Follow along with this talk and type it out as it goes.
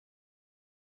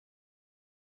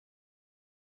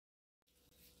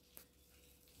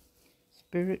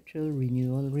Spiritual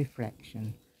Renewal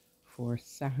Reflection for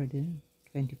Saturday,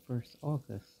 21st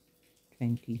August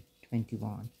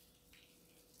 2021.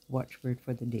 Watchword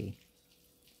for the day.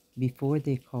 Before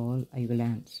they call, I will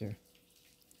answer.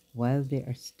 While they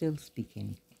are still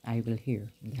speaking, I will hear.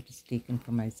 That is taken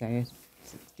from Isaiah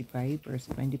 65, verse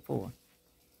 24.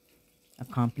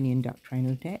 Accompanying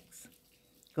doctrinal text.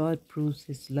 God proves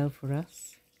his love for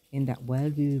us in that while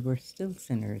we were still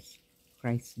sinners,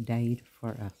 Christ died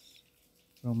for us.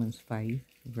 Romans 5,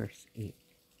 verse 8.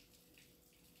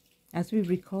 As we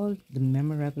recall the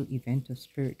memorable event of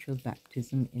spiritual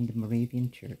baptism in the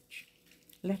Moravian Church,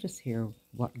 let us hear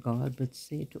what God would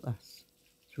say to us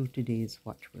through today's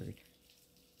watchword.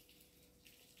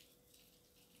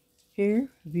 Here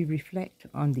we reflect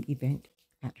on the event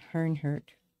at Herrnhut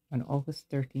on August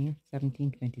 13,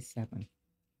 1727.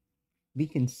 We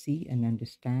can see and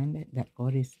understand that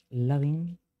God is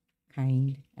loving,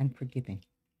 kind, and forgiving.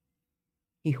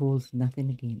 He holds nothing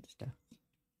against us.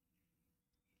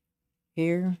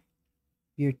 Here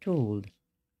we are told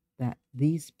that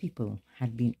these people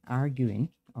had been arguing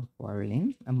or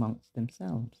quarreling amongst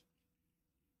themselves.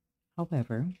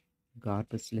 However, God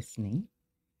was listening,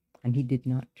 and he did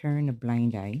not turn a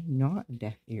blind eye nor a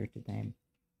deaf ear to them.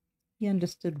 He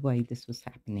understood why this was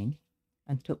happening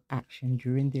and took action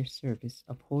during their service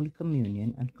of Holy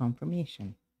Communion and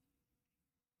Confirmation.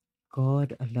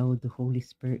 God allowed the Holy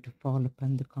Spirit to fall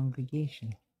upon the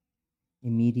congregation.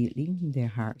 Immediately, their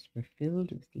hearts were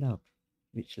filled with love,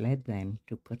 which led them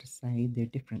to put aside their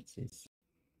differences.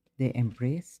 They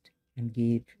embraced and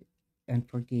gave and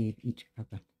forgave each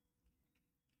other.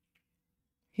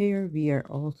 Here we are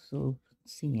also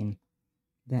seeing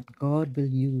that God will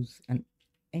use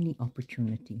any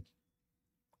opportunity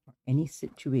or any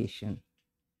situation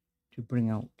to bring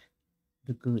out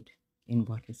the good in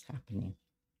what is happening.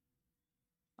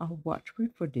 Our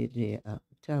watchword for today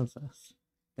tells us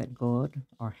that God,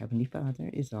 our Heavenly Father,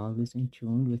 is always in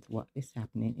tune with what is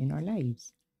happening in our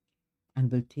lives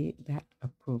and will take that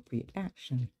appropriate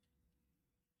action.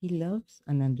 He loves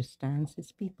and understands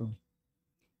his people.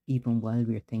 Even while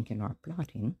we're thinking or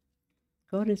plotting,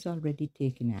 God is already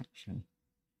taking action.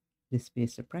 This may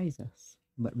surprise us,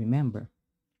 but remember,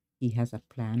 he has a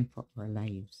plan for our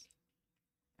lives,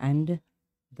 and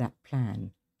that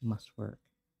plan must work.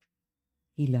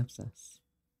 He loves us.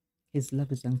 His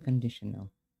love is unconditional.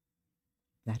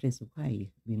 That is why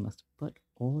we must put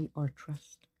all our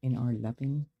trust in our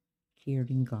loving,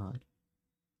 caring God.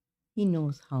 He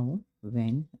knows how,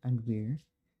 when, and where,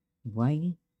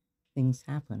 why things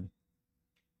happen.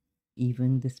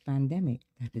 Even this pandemic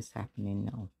that is happening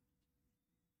now.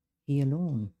 He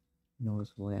alone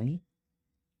knows why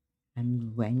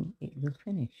and when it will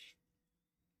finish.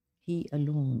 He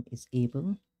alone is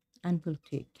able and will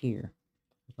take care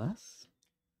of us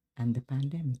and the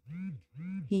pandemic.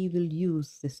 He will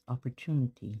use this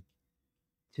opportunity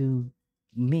to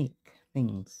make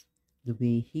things the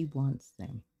way he wants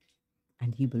them,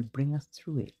 and he will bring us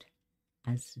through it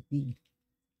as we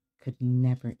could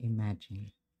never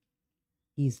imagine.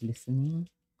 He's listening,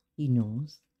 he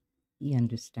knows, he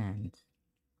understands.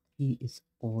 He is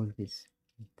always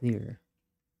there,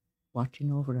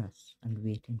 watching over us and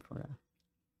waiting for us.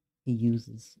 He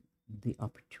uses the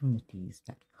opportunities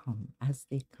that come as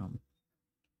they come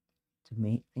to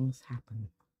make things happen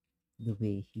the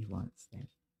way he wants them.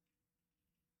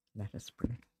 Let us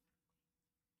pray.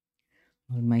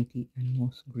 Almighty and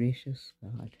most gracious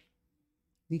God,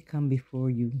 we come before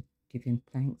you giving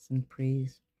thanks and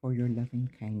praise for your loving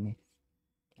kindness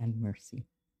and mercy.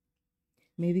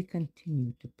 May we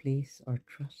continue to place our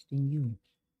trust in you,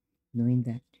 knowing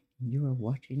that you are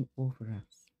watching over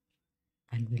us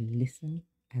and will listen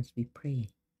as we pray.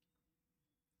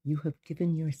 You have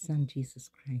given your Son, Jesus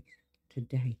Christ, to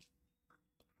die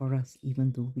for us,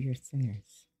 even though we are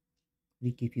sinners.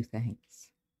 We give you thanks.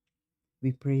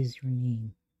 We praise your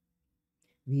name.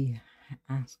 We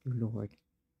ask you, Lord,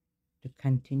 to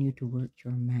continue to work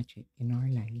your magic in our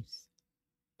lives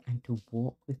and to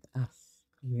walk with us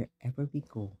wherever we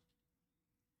go.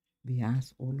 We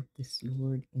ask all of this,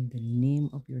 Lord, in the name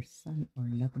of your Son, our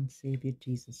loving Savior,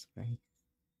 Jesus Christ.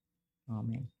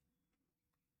 Amen.